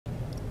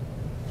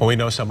Well, we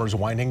know summer's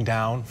winding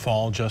down,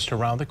 fall just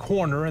around the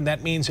corner, and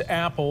that means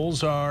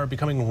apples are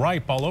becoming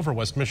ripe all over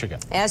West Michigan.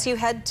 As you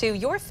head to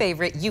your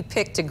favorite you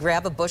pick to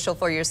grab a bushel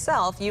for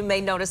yourself, you may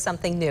notice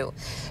something new.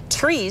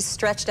 Trees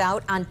stretched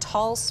out on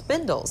tall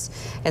spindles.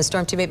 And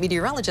Storm Team 8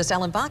 meteorologist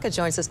Ellen Baca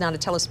joins us now to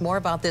tell us more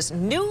about this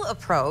new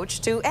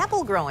approach to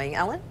apple growing.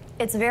 Ellen?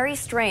 It's very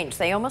strange.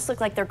 They almost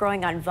look like they're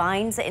growing on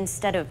vines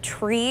instead of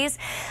trees,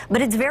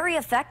 but it's very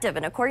effective.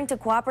 And according to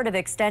Cooperative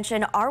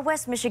Extension, our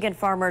West Michigan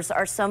farmers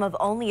are some of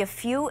only a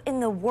few in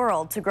the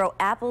world to grow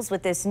apples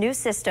with this new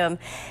system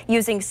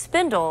using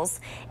spindles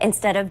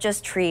instead of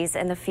just trees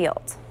in the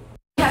field.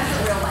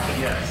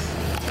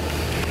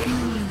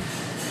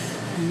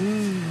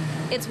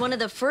 It's one of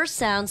the first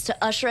sounds to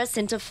usher us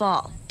into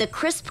fall, the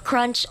crisp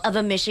crunch of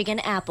a Michigan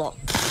apple.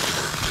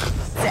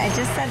 I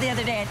just said the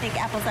other day, I think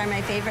apples are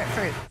my favorite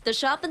fruit. The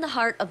shop in the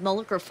heart of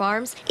Mulliker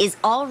Farms is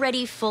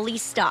already fully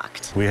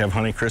stocked. We have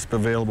Honeycrisp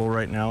available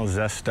right now,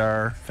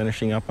 Zestar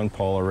finishing up on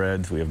Paula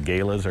Reds. We have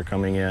Galas are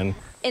coming in.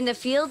 In the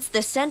fields,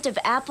 the scent of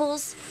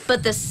apples,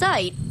 but the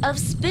sight of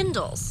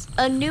spindles,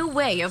 a new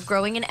way of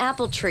growing an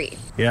apple tree.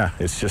 Yeah,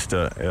 it's just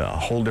a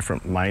whole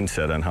different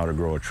mindset on how to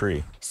grow a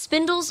tree.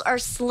 Spindles are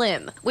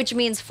slim, which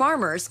means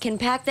farmers can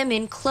pack them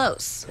in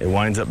close. It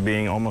winds up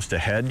being almost a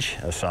hedge,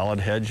 a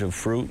solid hedge of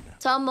fruit.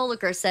 Tom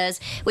Mulliker says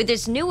with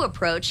this new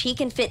approach, he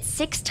can fit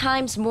 6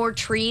 times more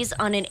trees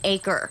on an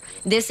acre.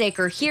 This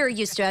acre here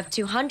used to have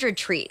 200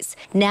 trees.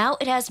 Now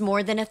it has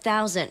more than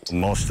 1,000.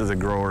 Most of the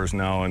growers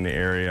now in the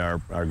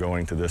area are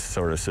going to this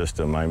sort of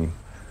system.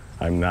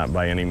 I'm not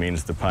by any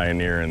means the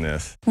pioneer in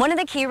this. One of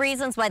the key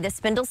reasons why the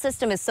spindle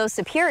system is so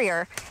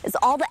superior is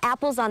all the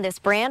apples on this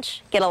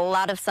branch get a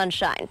lot of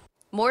sunshine.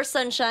 More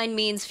sunshine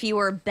means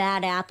fewer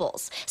bad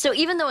apples. So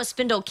even though a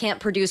spindle can't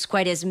produce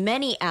quite as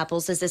many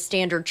apples as a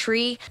standard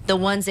tree, the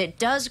ones it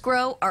does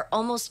grow are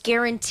almost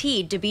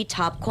guaranteed to be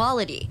top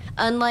quality,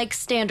 unlike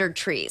standard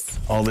trees.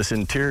 All this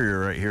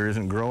interior right here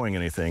isn't growing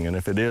anything, and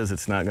if it is,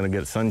 it's not going to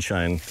get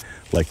sunshine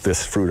like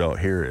this fruit out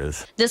here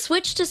is. The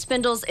switch to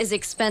spindles is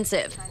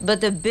expensive, but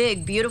the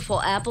big,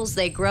 beautiful apples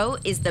they grow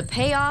is the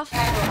payoff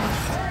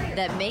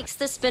that makes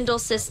the spindle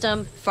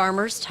system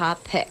farmers'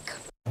 top pick.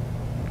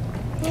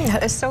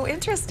 That is so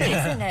interesting.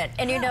 Isn't it?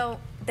 And you know,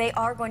 they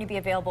are going to be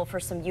available for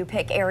some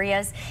U-pick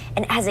areas.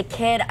 And as a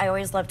kid, I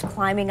always loved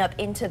climbing up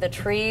into the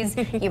trees.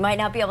 You might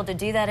not be able to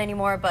do that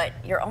anymore, but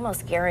you're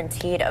almost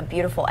guaranteed a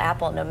beautiful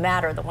apple no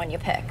matter the one you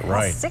pick.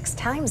 Right. Well, 6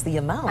 times the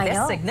amount. I know.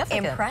 That's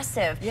significant.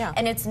 Impressive. Yeah.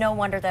 And it's no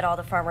wonder that all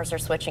the farmers are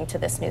switching to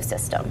this new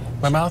system.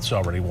 My mouth's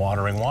already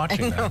watering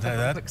watching know,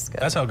 that. looks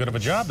good. That's how good of a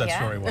job that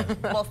story was.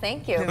 Well,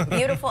 thank you.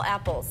 Beautiful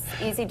apples.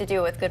 Easy to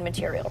do with good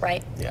material,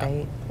 right? Yeah.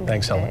 Right.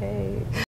 Thanks, Ellen.